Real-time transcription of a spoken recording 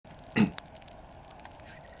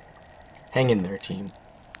Hang in there, team.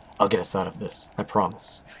 I'll get us out of this, I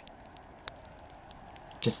promise.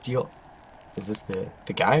 Just steal... Is this the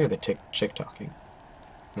guy or the chick talking?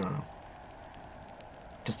 I don't know.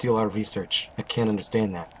 To steal our research. I can't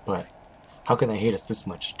understand that, but how can they hate us this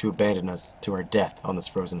much to abandon us to our death on this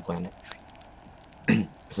frozen planet?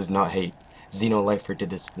 This is not hate. Xenolifer did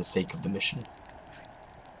this for the sake of the mission.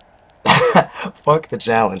 Fuck the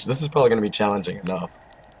challenge. This is probably going to be challenging enough.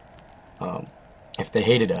 If they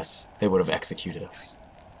hated us, they would have executed us.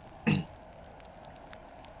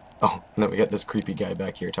 Oh, and then we got this creepy guy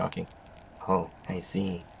back here talking. Oh, I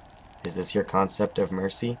see. Is this your concept of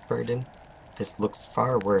mercy, Burden? This looks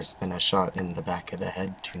far worse than a shot in the back of the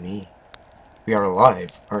head to me. We are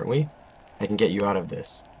alive, aren't we? I can get you out of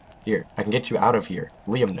this. Here, I can get you out of here.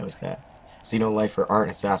 Liam knows that. Xenolifer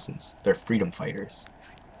aren't assassins. They're freedom fighters.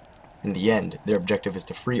 In the end, their objective is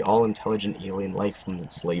to free all intelligent alien life from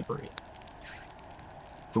slavery.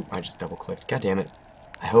 Oop, I just double-clicked. God damn it.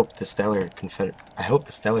 I hope the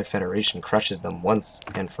Stellar Federation crushes them once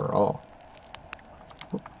and for all.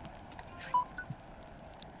 Oop.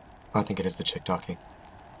 Oh, I think it is the chick talking.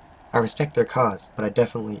 I respect their cause, but I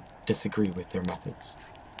definitely disagree with their methods.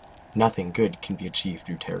 Nothing good can be achieved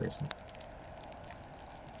through terrorism.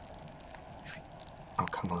 Oh,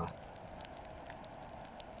 come on.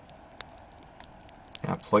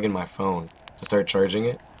 Yeah, I plug in my phone to start charging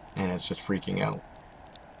it, and it's just freaking out.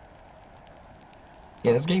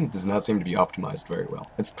 Yeah, this game does not seem to be optimized very well.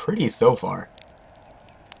 It's pretty so far.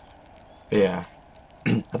 But yeah,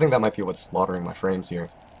 I think that might be what's slaughtering my frames here.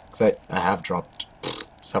 Because I have dropped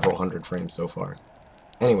several hundred frames so far.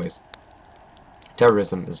 Anyways,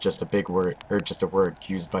 terrorism is just a big word, or just a word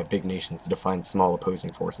used by big nations to define small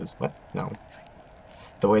opposing forces. What? No.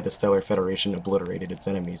 The way the Stellar Federation obliterated its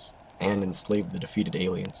enemies and enslaved the defeated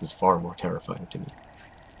aliens is far more terrifying to me.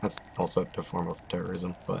 That's also a form of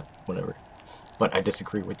terrorism, but whatever. But I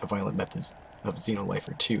disagree with the violent methods of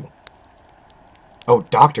Xenolifer too. Oh,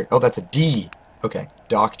 Doctor! Oh, that's a D! Okay,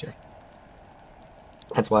 Doctor.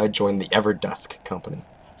 That's why I joined the Everdusk Company,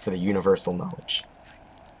 for the universal knowledge.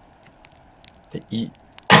 The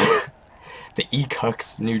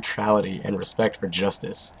ECUC's neutrality and respect for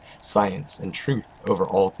justice, science, and truth over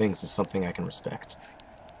all things is something I can respect.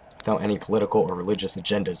 Without any political or religious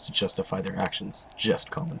agendas to justify their actions,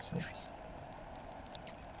 just common sense.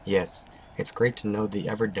 Yes, it's great to know the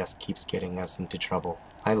Everdusk keeps getting us into trouble.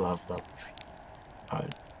 I love them.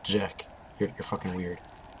 Jack, you're fucking weird.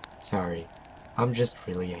 Sorry. I'm just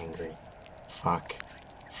really angry. Fuck.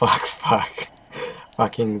 Fuck, fuck.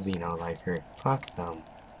 Fucking Xenolifer. Fuck them.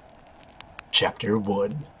 Chapter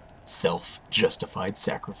 1. Self-justified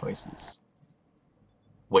sacrifices.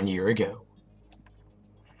 1 year ago.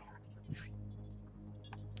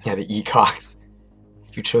 Yeah, the ECOX.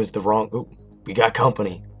 You chose the wrong... Ooh, we got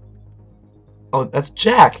company. Oh, that's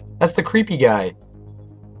Jack! That's the creepy guy!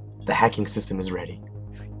 The hacking system is ready.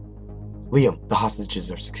 Liam, the hostages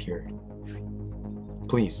are secured.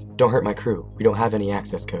 Please, don't hurt my crew. We don't have any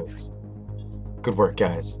access codes. Good work,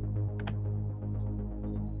 guys.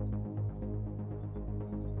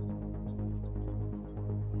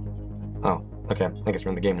 Oh, okay. I guess we're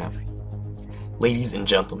in the game now. Ladies and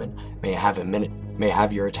gentlemen, may I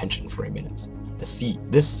have your attention for a minute.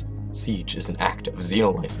 This siege is an act of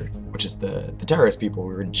Xenolifer, which is the terrorist people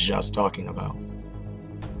we were just talking about.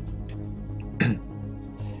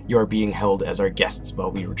 You are being held as our guests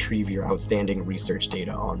while we retrieve your outstanding research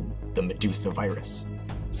data on the Medusa virus.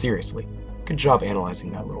 Seriously, good job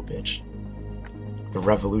analyzing that little bitch. The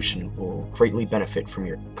revolution will greatly benefit from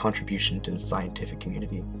your contribution to the scientific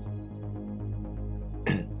community.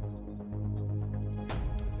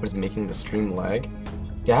 What is making the stream lag?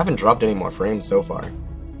 Yeah, I haven't dropped any more frames so far.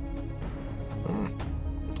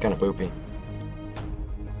 It's kind of poopy.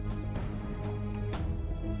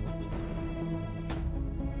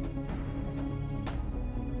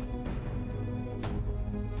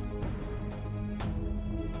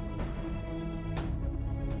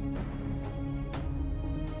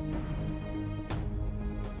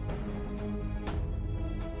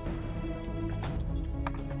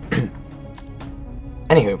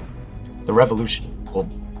 Anywho, the revolution will...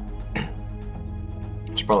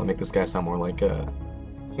 I should probably make this guy sound more like a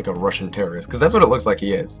Russian terrorist, because that's what it looks like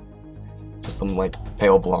he is. Just some, like,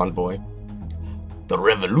 pale blonde boy. The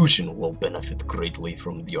revolution will benefit greatly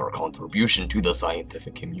from your contribution to the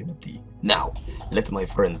scientific community. Now, let my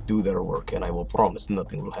friends do their work, and I will promise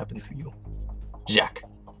nothing will happen to you. Jack,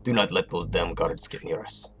 do not let those damn guards get near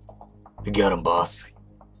us. You got him, boss.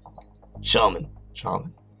 Shaman.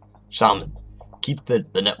 Keep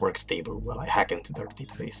the network stable while I hack into their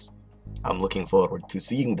database. I'm looking forward to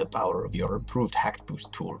seeing the power of your improved hack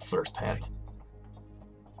boost tool firsthand.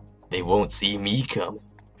 They won't see me coming.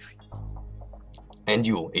 And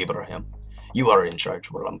you, Abraham, you are in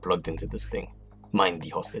charge while I'm plugged into this thing. Mind the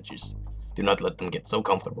hostages. Do not let them get so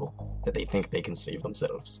comfortable that they think they can save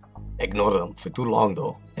themselves. Ignore them for too long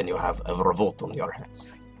though, and you'll have a revolt on your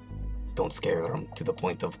hands. Don't scare them to the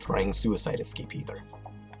point of trying suicide escape either.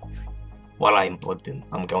 While I am plugged in,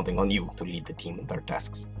 I'm counting on you to lead the team in their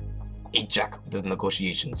tasks. Aid Jack with his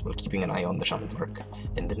negotiations while keeping an eye on the shaman's work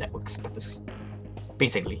and the network status.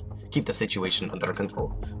 Basically, keep the situation under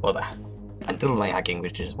control until my hacking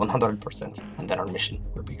reaches 100%, and then our mission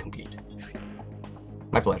will be complete.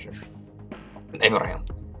 My pleasure. And Abraham,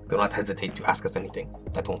 do not hesitate to ask us anything.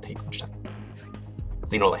 That won't take much time.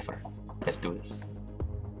 Xenolifer, let's do this.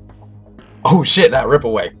 Oh shit, that rip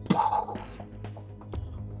away.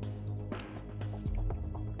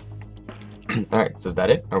 Alright, so is that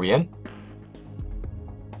it? Are we in?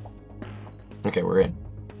 Okay, we're in.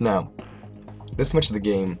 Now, this much of the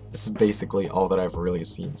game, this is basically all that I've really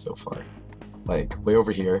seen so far. Like, way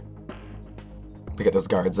over here, we got those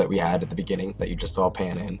guards that we had at the beginning that you just saw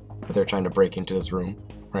pan in, that they're trying to break into this room,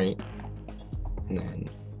 right? And then,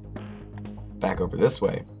 back over this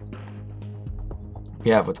way,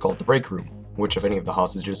 we have what's called the break room, which if any of the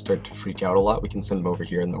hostages start to freak out a lot, we can send them over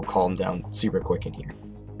here and they'll calm down super quick in here.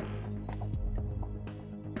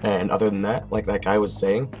 And other than that, like that guy was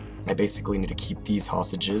saying, I basically need to keep these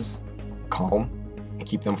hostages calm and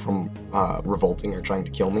keep them from revolting or trying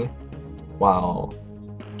to kill me, while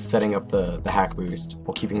setting up the hack boost,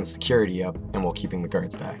 while keeping the security up, and while keeping the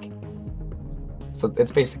guards back. So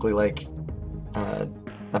it's basically like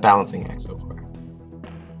a balancing act so far.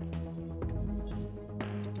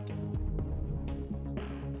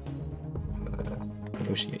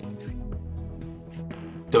 Negotiate.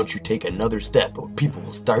 Don't you take another step or people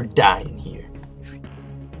will start dying here.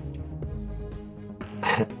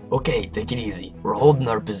 Okay, take it easy. We're holding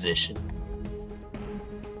our position.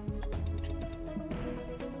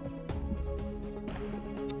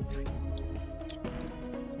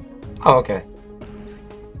 Oh, okay.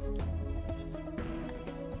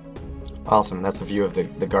 Awesome, that's a view of the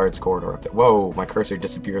guards corridor up there. Whoa, my cursor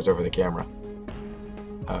disappears over the camera.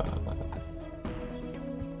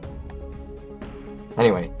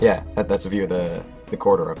 Anyway, yeah, that's a view of the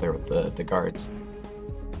corridor up there with the guards.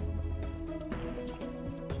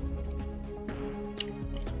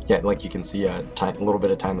 Yeah, like you can see a little bit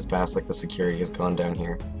of time has passed, like the security has gone down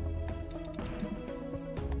here.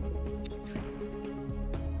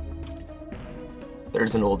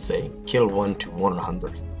 There's an old saying, kill 1 to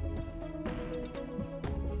 100.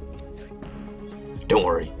 Don't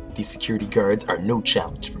worry, these security guards are no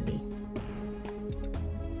challenge for me.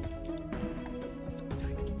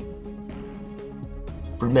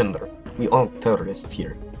 Remember, we aren't terrorists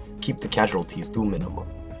here. Keep the casualties to a minimum.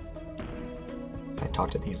 Can I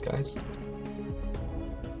talk to these guys?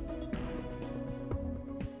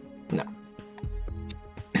 No.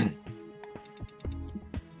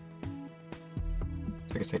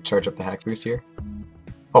 So I guess I charge up the hack boost here.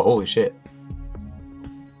 Oh, holy shit.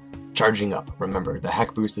 Charging up. Remember, the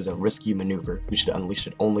hack boost is a risky maneuver. We should unleash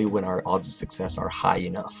it only when our odds of success are high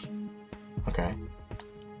enough. Okay.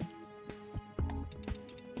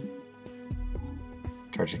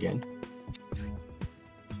 Charge again.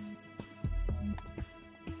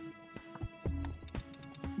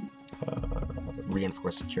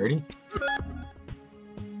 Reinforce security.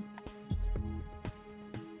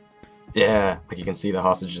 Yeah, like you can see the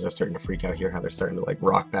hostages are starting to freak out here, how they're starting to like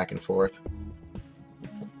rock back and forth.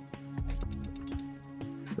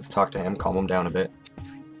 Let's talk to him, calm him down a bit.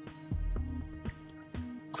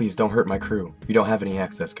 Please don't hurt my crew. We don't have any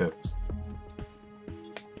access codes.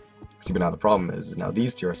 See, but now the problem is now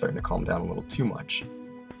these two are starting to calm down a little too much.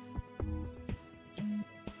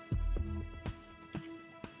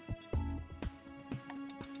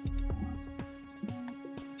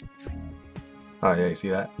 Oh yeah, you see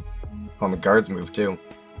that? Oh, and the guards move too.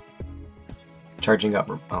 Charging up.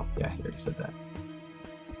 Oh yeah, you already said that.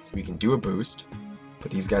 So we can do a boost, but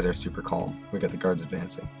these guys are super calm. We got the guards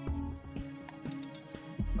advancing.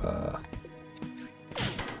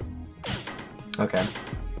 Okay.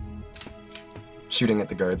 Shooting at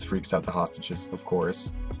the guards freaks out the hostages, of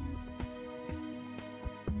course.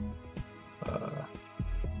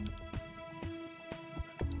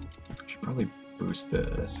 Should probably boost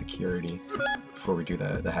the security before we do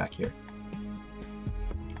the hack here.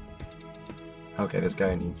 Okay, this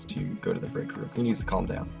guy needs to go to the break room. He needs to calm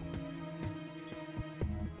down.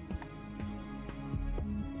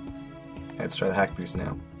 Let's try the hack boost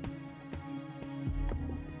now.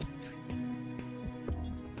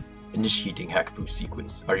 Initiating hack boost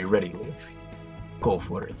sequence. Are you ready, Leo? Go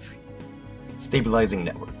for it. Stabilizing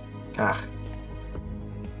network.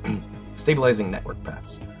 Stabilizing network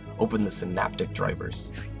paths. Open the synaptic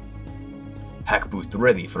drivers. Hack boost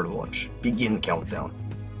ready for launch. Begin countdown.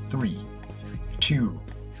 3, 2,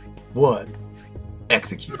 1.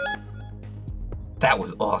 Execute. That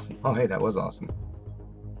was awesome. Oh, hey, that was awesome.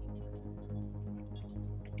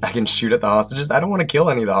 I can shoot at the hostages? I don't want to kill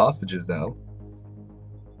any of the hostages, though.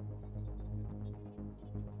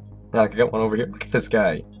 Yeah, I can get one over here. Look at this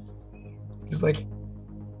guy. He's like...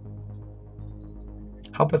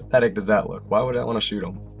 How pathetic does that look? Why would I want to shoot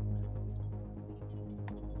him?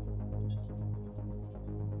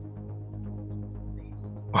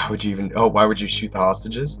 Why would you even... Oh, why would you shoot the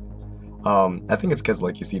hostages? I think it's because,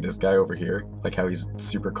 like, you see this guy over here, like how he's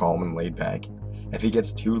super calm and laid back. If he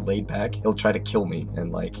gets too laid back, he'll try to kill me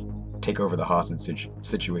and, like, take over the hostage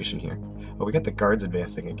situation here. Oh, we got the guards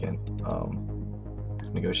advancing again.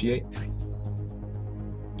 Negotiate.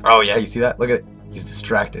 Oh, yeah, you see that? Look at it. He's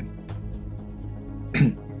distracted.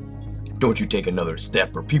 Don't you take another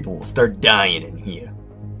step or people will start dying in here.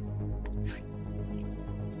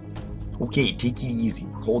 Okay, take it easy.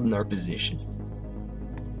 We're holding our position.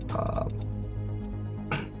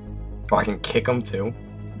 Oh, I can kick him too.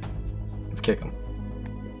 Let's kick him.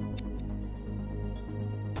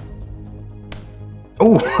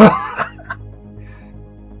 Oh!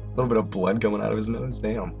 A little bit of blood coming out of his nose.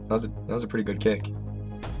 Damn, that was a pretty good kick.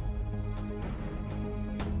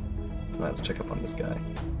 Let's check up on this guy.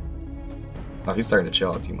 Oh, he's starting to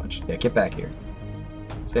chill out too much. Yeah, get back here.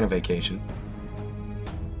 Stay on vacation.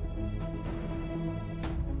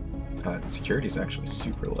 Security's actually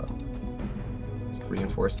super low. Let's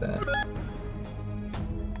reinforce that.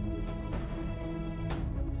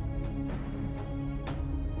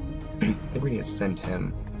 I think we need to send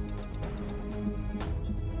him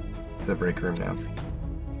to the break room now.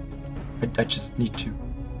 I just need to.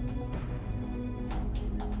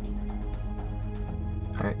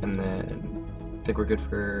 Alright, and then I think we're good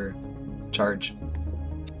for charge.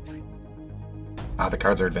 Ah, the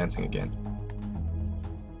cards are advancing again.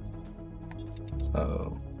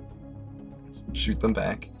 So let's shoot them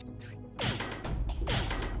back.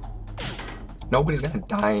 Nobody's gonna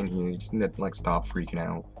die in here. You just need to, like, stop freaking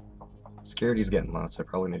out. Security's getting low, so I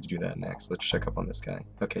probably need to do that next. Let's check up on this guy.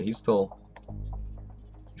 Okay, he's still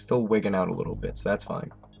wigging out a little bit, so that's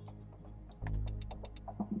fine.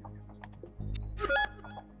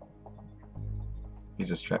 He's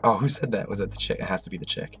distracted. Oh, who said that? Was that the chick? It has to be the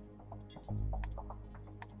chick.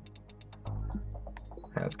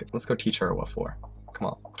 Alright, let's go teach her what for. Come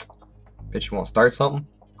on. Bitch, you wanna start something?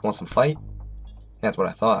 You want some fight? Yeah, that's what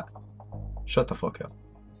I thought. Shut the fuck up.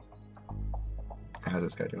 How's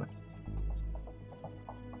this guy doing?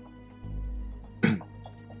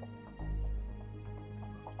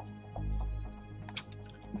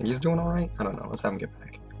 Think he's doing alright? I don't know. Let's have him get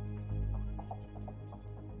back.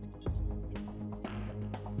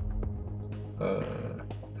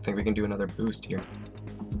 I think we can do another boost here.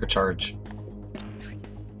 Or charge.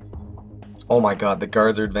 Oh my god, the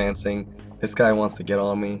guards are advancing. This guy wants to get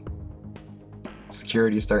on me.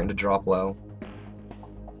 Security's starting to drop low.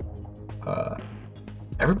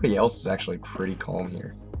 Everybody else is actually pretty calm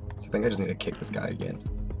here. So I think I just need to kick this guy again.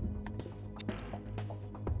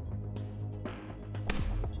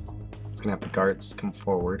 It's gonna have the guards come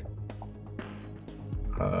forward.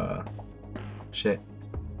 Shit.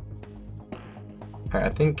 Alright, I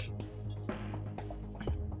think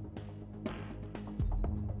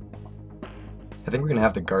we're gonna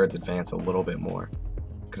have the guards advance a little bit more.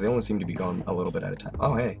 Because they only seem to be going a little bit at a time.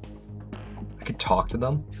 Oh, hey. I could talk to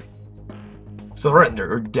them.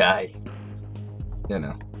 Surrender or die. Yeah,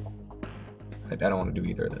 no. I don't want to do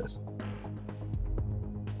either of this.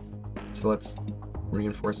 So let's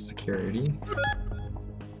reinforce security.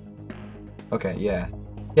 Okay, yeah.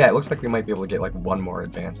 Yeah, it looks like we might be able to get like one more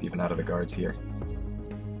advance even out of the guards here.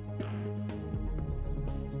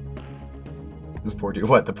 This poor dude.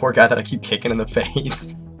 What, the poor guy that I keep kicking in the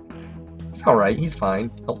face? He's alright, he's fine.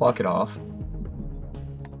 I'll walk it off.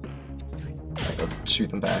 Alright, let's shoot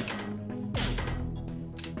them back.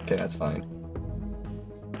 Okay, that's fine.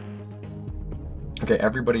 Okay,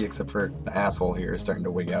 everybody except for the asshole here is starting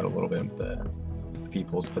to wig out a little bit with the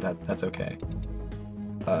peoples, but that's okay.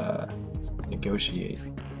 Let's negotiate.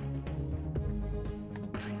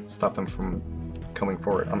 Stop them from coming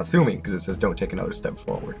forward. I'm assuming, because it says don't take another step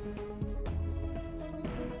forward.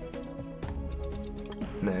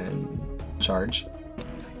 And then charge.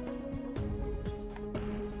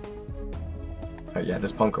 Oh yeah,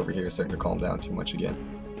 this punk over here is starting to calm down too much again.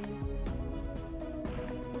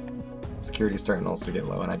 Security's starting also to get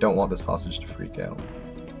low, and I don't want this hostage to freak out.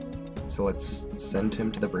 So let's send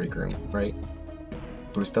him to the break room, right?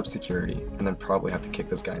 Boost up security, and then probably have to kick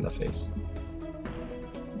this guy in the face.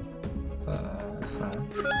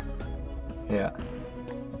 Yeah.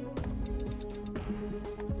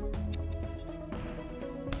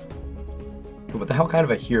 What the hell kind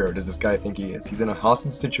of a hero does this guy think he is? He's in a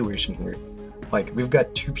hostage situation here. Like, we've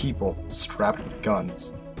got 2 people strapped with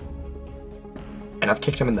guns. And I've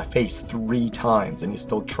kicked him in the face 3 times, and he's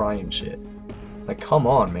still trying shit. Like, come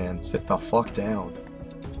on, man. Sit the fuck down.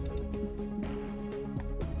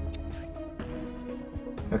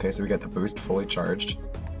 Okay, so we got the boost fully charged.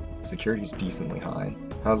 Security's decently high.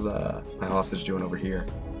 How's my hostage doing over here?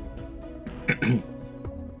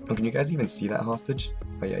 Oh, can you guys even see that hostage?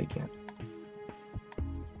 Oh yeah, you can.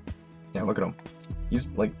 Yeah, look at him.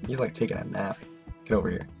 He's like taking a nap. Get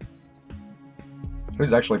over here. He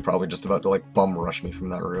was actually probably just about to like bum rush me from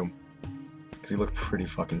that room. Because he looked pretty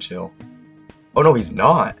fucking chill. Oh no, he's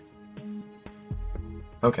not!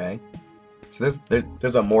 Okay. So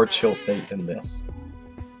there's a more chill state than this.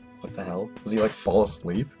 What the hell? Does he like fall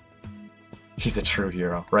asleep? He's a true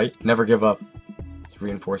hero, right? Never give up. Let's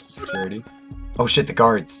reinforce the security. Oh shit, the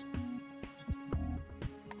guards!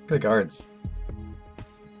 Look at the guards.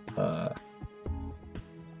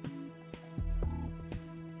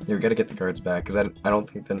 Yeah, we gotta get the guards back, because I don't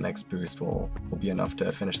think the next boost will be enough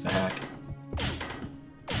to finish the hack.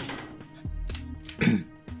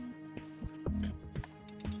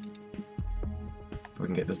 We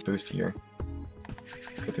can get this boost here.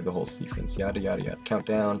 Go through the whole sequence. Yada yada yada.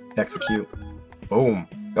 Countdown. Execute. Boom.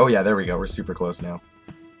 Oh yeah, there we go. We're super close now.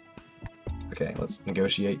 Okay, let's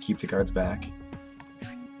negotiate. Keep the guards back.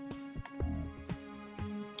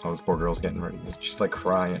 Oh, this poor girl's getting ready. She's like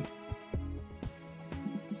crying.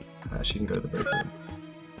 She can go to the break room.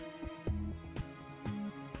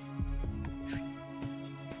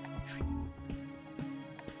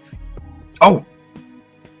 Oh!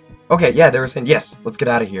 Okay, yeah, they were saying, yes, let's get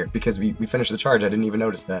out of here, because we finished the charge. I didn't even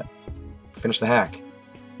notice that. Finish the hack.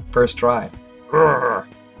 First try. Urgh.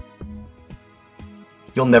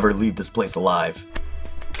 You'll never leave this place alive.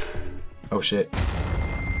 Oh shit.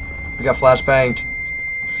 We got flashbanged.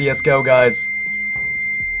 CSGO, guys.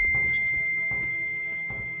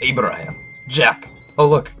 Abraham. Jack. Oh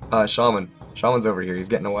look, Shaman. Shaman's over here. He's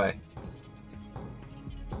getting away.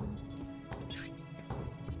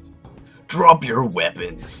 Drop your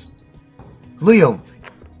weapons. Leo.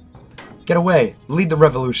 Get away. Lead the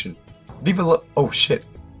revolution. Viva la— oh shit.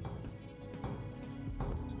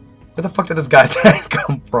 Where the fuck did this guy's head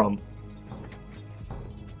come from?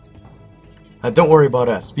 Don't worry about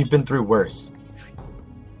us. We've been through worse.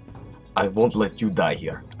 I won't let you die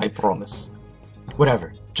here. I promise.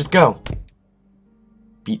 Whatever. Just go.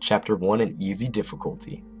 Beat Chapter 1 in easy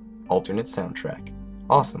difficulty. Alternate soundtrack.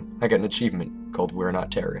 Awesome. I got an achievement called We're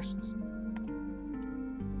Not Terrorists.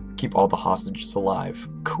 Keep all the hostages alive.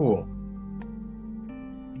 Cool.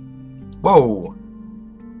 Whoa!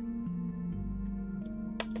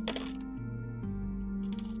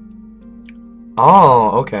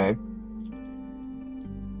 Oh, okay.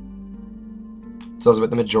 So I was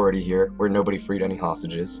with the majority here, where nobody freed any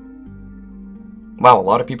hostages. Wow, a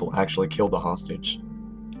lot of people actually killed the hostage.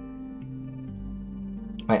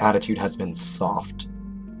 My attitude has been soft.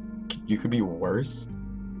 You could be worse?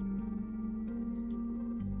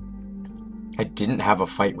 I didn't have a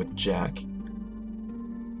fight with Jack.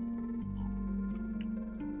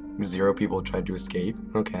 0 people tried to escape?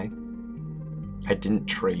 Okay. I didn't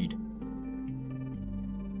trade.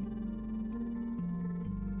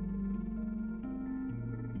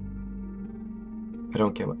 I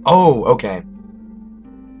don't get what— oh, okay.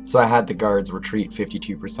 So I had the guards retreat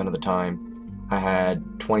 52% of the time. I had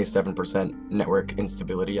 27% network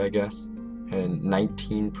instability, I guess. And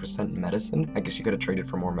 19% medicine? I guess you could have traded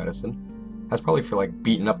for more medicine. That's probably for like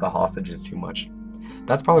beating up the hostages too much.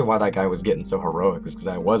 That's probably why that guy was getting so heroic, was because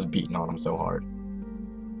I was beating on him so hard.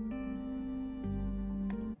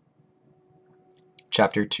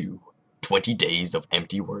 Chapter 2. 20 Days of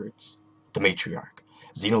Empty Words. The Matriarch.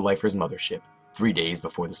 Xenolifer's Mothership. 3 days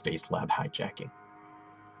before the Space Lab hijacking.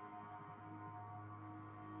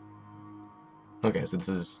 Okay, so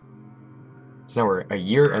now we're a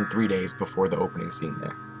year and 3 days before the opening scene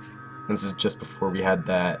there. And this is just before we had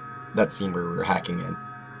that scene where we were hacking in.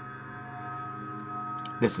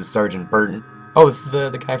 This is Sergeant Burton. Oh, this is the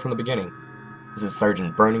guy from the beginning. This is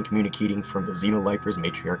Sergeant Burton communicating from the Xenolifer's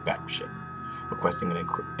Matriarch battleship, requesting an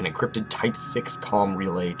encrypted Type 6 comm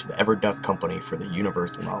relay to the Everdust Company for the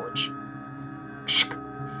universal knowledge. Shk.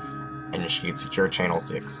 Initiate Secure Channel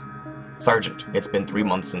 6. Sergeant, it's been 3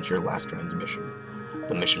 months since your last transmission.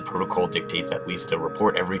 The mission protocol dictates at least a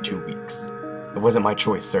report every 2 weeks. It wasn't my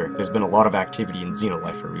choice, sir. There's been a lot of activity in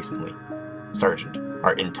Xenolifer recently. Sergeant,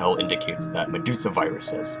 our intel indicates that Medusa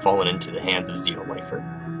virus has fallen into the hands of Xenolifer.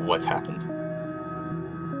 What's happened?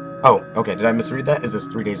 Oh, okay, did I misread that? Is this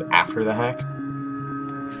 3 days after the hack?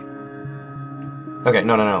 Okay,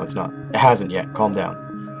 no, it's not. It hasn't yet. Calm down.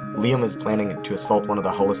 Liam is planning to assault one of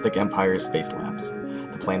the Holistic Empire's space labs.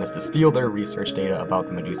 The plan is to steal their research data about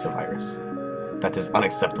the Medusa virus. That is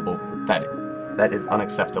unacceptable. That is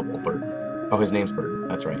unacceptable, Burden. Oh, his name's Burden.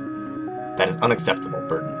 That's right. That is unacceptable,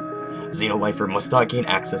 Burden. Xenolifer must not gain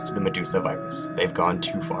access to the Medusa virus. They've gone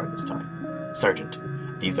too far this time. Sergeant,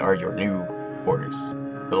 these are your new orders.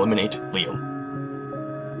 Eliminate Liam.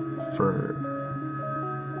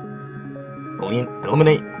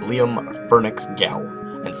 Eliminate Liam Fernix Gao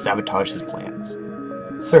and sabotage his plans.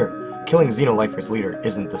 Sir, killing Xenolifer's leader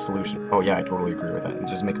isn't the solution. Oh yeah, I totally agree with that. And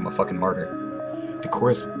just make him a fucking martyr. The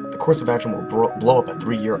course of action will blow up a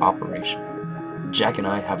 3-year operation. Jack and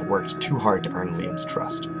I have worked too hard to earn Liam's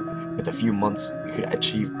trust. With a few months, we could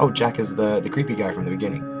achieve... Oh, Jack is the creepy guy from the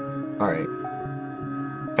beginning. Alright.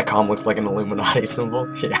 That comm looks like an Illuminati symbol.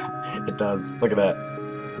 Yeah, it does. Look at that.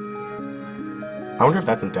 I wonder if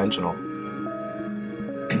that's intentional.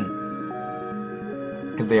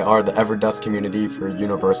 Because they are the Everdusk community for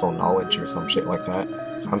universal knowledge or some shit like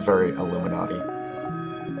that. Sounds very Illuminati.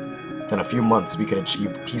 Then a few months we could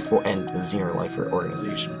achieve the peaceful end to the Xenolifer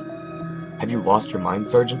organization. Have you lost your mind,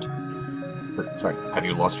 Sergeant? Have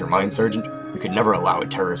you lost your mind, Sergeant? We could never allow a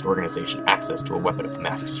terrorist organization access to a weapon of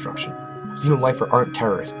mass destruction. Xenolifer aren't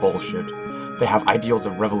terrorist bullshit. They have ideals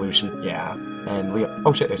of revolution, yeah. And Leo—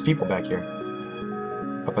 oh shit, there's people back here.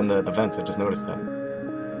 Up in the vents, I just noticed that.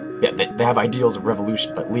 Yeah, they have ideals of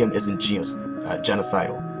revolution, but Liam isn't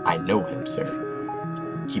genocidal. I know him, sir.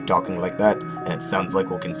 Keep talking like that, and it sounds like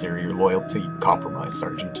we'll consider your loyalty compromised,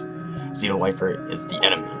 Sergeant. Xenolifer is the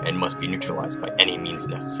enemy and must be neutralized by any means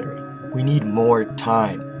necessary. We need more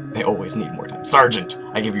time. They always need more time. Sergeant,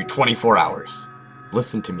 I give you 24 hours.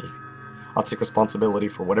 Listen to me. I'll take responsibility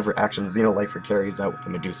for whatever action Xenolifer carries out with the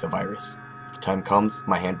Medusa virus. If the time comes,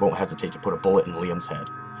 my hand won't hesitate to put a bullet in Liam's head.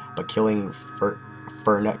 But killing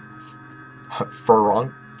Fernix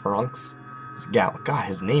Gao. God,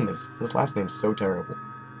 his last name's so terrible.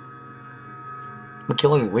 But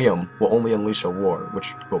killing Liam will only unleash a war,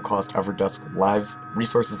 which will cost Everdusk lives,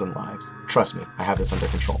 resources, and lives. Trust me, I have this under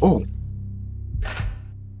control. Ooh!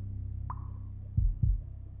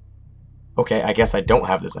 Okay, I guess I don't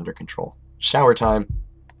have this under control. Shower time!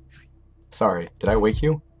 Sorry, did I wake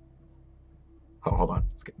you? Oh, hold on.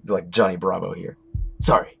 It's like Johnny Bravo here.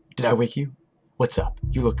 Sorry, did I wake you? What's up?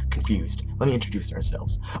 You look confused. Let me introduce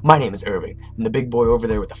ourselves. My name is Irving, and the big boy over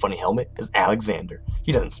there with the funny helmet is Alexander.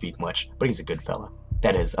 He doesn't speak much, but he's a good fella.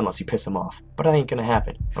 That is, unless you piss him off. But that ain't gonna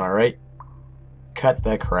happen, am I right? Cut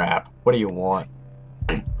the crap. What do you want?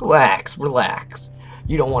 Relax.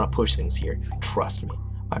 You don't want to push things here. Trust me.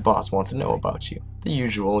 My boss wants to know about you. The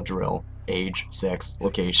usual drill. Age, sex,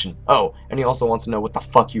 location. Oh, and he also wants to know what the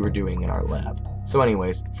fuck you were doing in our lab. So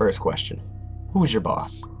anyways, first question. Who's your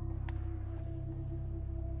boss?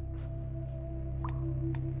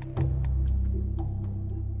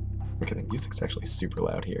 Okay, the music's actually super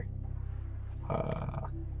loud here. I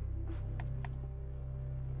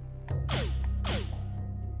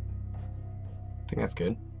think that's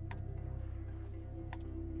good.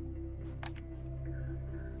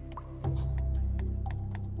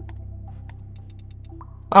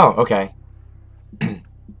 Oh, okay. I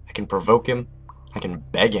can provoke him, I can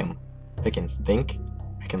beg him, I can think,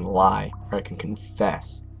 I can lie, or I can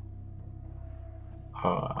confess.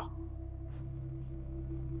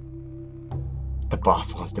 The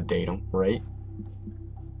boss wants to date him, right?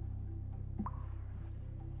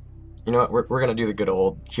 You know what, we're gonna do the good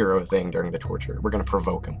old hero thing during the torture. We're gonna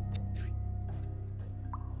provoke him.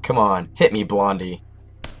 Come on, hit me, Blondie.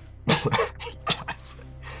 He does.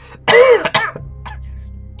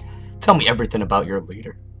 Tell me everything about your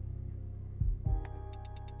leader.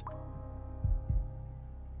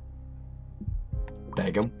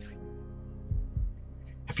 Beg him.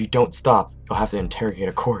 If you don't stop, you'll have to interrogate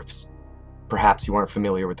a corpse. Perhaps you aren't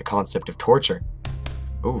familiar with the concept of torture.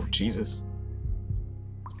 Oh, Jesus.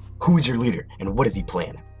 Who is your leader, and what is he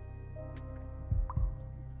planning?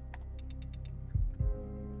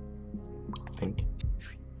 Think.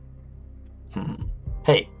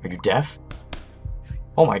 Hey, are you deaf?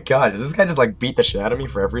 Oh my god, does this guy just like beat the shit out of me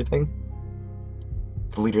for everything?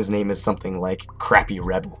 The leader's name is something like Crappy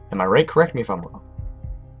Rebel. Am I right? Correct me if I'm wrong.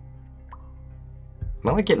 Am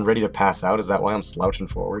I like getting ready to pass out? Is that why I'm slouching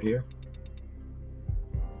forward here?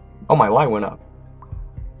 Oh, my lie went up.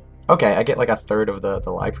 Okay, I get like a third of the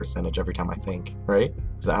lie percentage every time I think, right?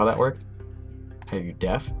 Is that how that worked? Hey, are you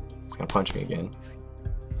deaf? He's gonna punch me again.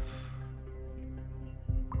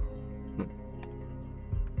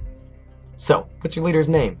 So, what's your leader's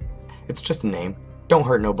name? It's just a name. Don't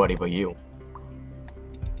hurt nobody but you.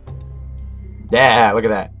 Yeah, look at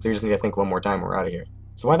that. So you just need to think one more time and we're out of here.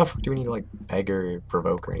 So why the fuck do we need to like beg or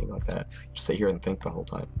provoke or anything like that? Just sit here and think the whole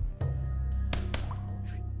time.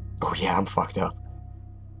 Oh yeah, I'm fucked up.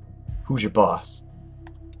 Who's your boss?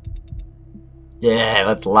 Yeah,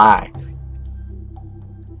 let's lie.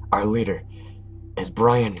 Our leader is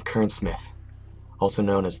Brian Kernsmith, also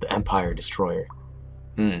known as the Empire Destroyer.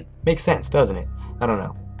 Makes sense, doesn't it? I don't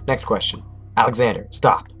know. Next question. Alexander,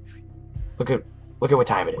 stop. Look at what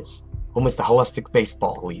time it is. Almost the Holistic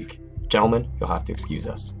Baseball League. Gentlemen, you'll have to excuse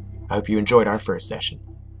us. I hope you enjoyed our first session.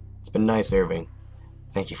 It's been nice, Irving.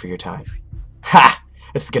 Thank you for your time. Ha!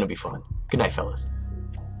 This is gonna be fun. Good night, fellas.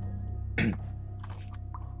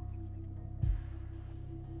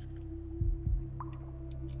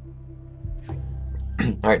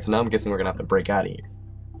 Alright, so now I'm guessing we're gonna have to break out of here.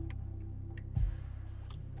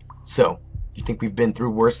 So, you think we've been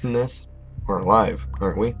through worse than this? We're alive,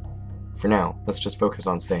 aren't we? For now, let's just focus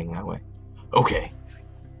on staying that way. Okay.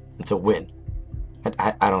 Until when?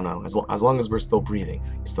 I don't know. As long as we're still breathing,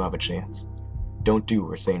 we still have a chance. Don't do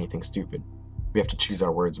or say anything stupid. We have to choose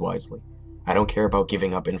our words wisely. I don't care about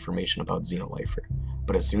giving up information about Xenolifer,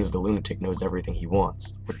 but as soon as the lunatic knows everything he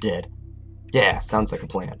wants, we're dead. Yeah, sounds like a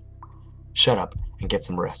plan. Shut up and get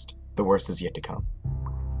some rest. The worst is yet to come.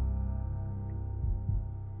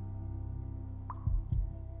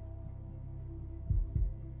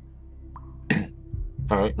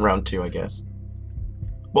 Alright, round 2, I guess.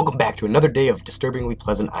 Welcome back to another day of disturbingly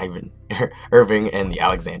pleasant Irving and the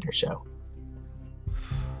Alexander Show.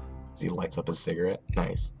 As he lights up his cigarette.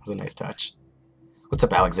 Nice. That was a nice touch. What's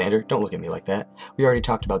up, Alexander? Don't look at me like that. We already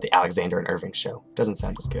talked about the Alexander and Irving Show. Doesn't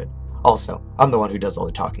sound as good. Also, I'm the one who does all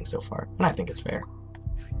the talking so far, and I think it's fair.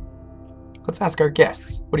 Let's ask our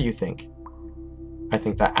guests. What do you think? I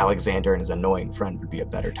think that Alexander and his annoying friend would be a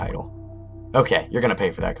better title. Okay, you're gonna pay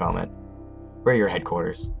for that comment. Where are your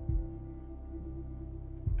headquarters?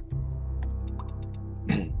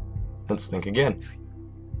 Let's think again.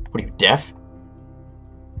 What are you, deaf?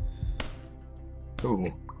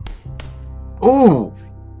 Ooh. Ooh!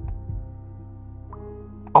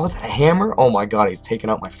 Oh, is that a hammer? Oh my god, he's taking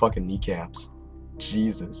out my fucking kneecaps.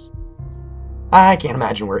 Jesus. I can't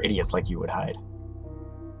imagine where idiots like you would hide.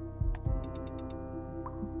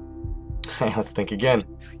 Hey, let's think again.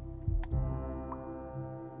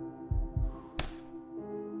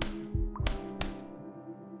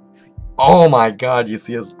 Oh my god, you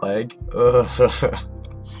see his leg? Ugh.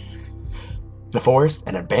 The forest?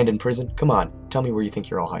 An abandoned prison? Come on, tell me where you think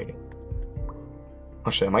you're all hiding.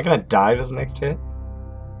 Oh shit, am I gonna die this next hit?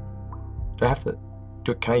 Do I have to...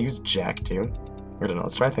 Can I use Jack too? I don't know,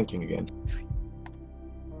 let's try thinking again.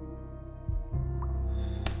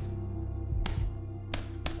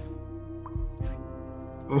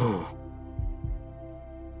 Ooh.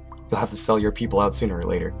 You'll have to sell your people out sooner or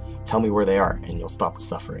later. Tell me where they are, and you'll stop the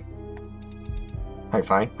suffering. Alright,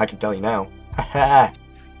 fine. I can tell you now. Haha!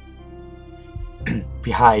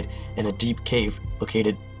 We hide in a deep cave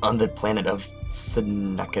located on the planet of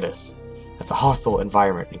Sinakidus. That's a hostile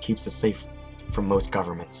environment and keeps us safe from most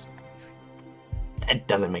governments. That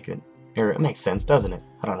doesn't make it... It makes sense, doesn't it?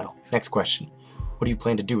 I don't know. Next question. What do you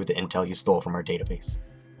plan to do with the intel you stole from our database?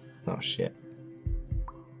 Oh, shit.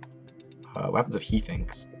 What happens if he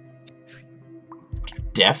thinks? What are you,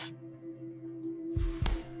 deaf?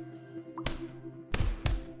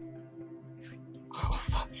 Oh,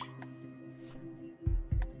 fuck.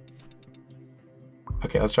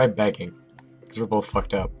 Okay, let's try begging. Because we're both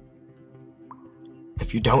fucked up.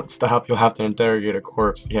 If you don't stop, you'll have to interrogate a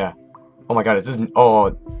corpse. Yeah. Oh my god, is this...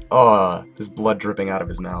 Oh, there's blood dripping out of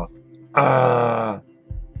his mouth. I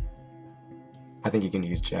think you can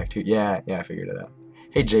use Jack too. Yeah, I figured it out.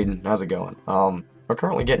 Hey Jaden, how's it going? We're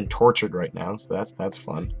currently getting tortured right now, so that's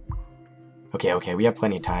fun. Okay, we have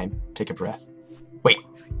plenty of time. Take a breath. Wait!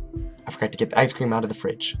 I forgot to get the ice cream out of the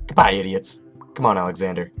fridge. Goodbye, idiots. Come on,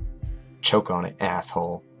 Alexander. Choke on it,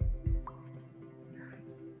 asshole.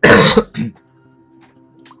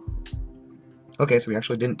 Okay, so we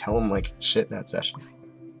actually didn't tell him, like, shit in that session.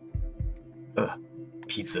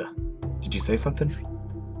 Pizza. Did you say something?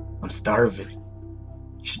 I'm starving.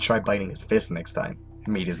 You should try biting his fist next time.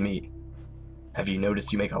 Meat is meat. Have you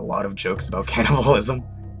noticed you make a lot of jokes about cannibalism?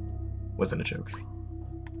 Wasn't a joke.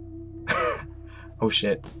 Oh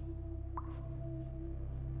shit.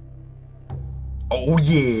 Oh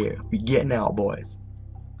yeah! We getting out, boys.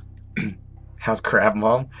 How's Crab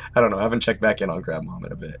Mom? I don't know. I haven't checked back in on Crab Mom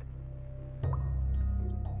in a bit.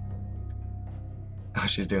 Oh,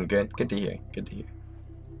 she's doing good. Good to hear. Good to hear.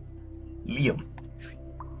 Liam.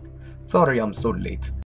 Sorry I'm so late.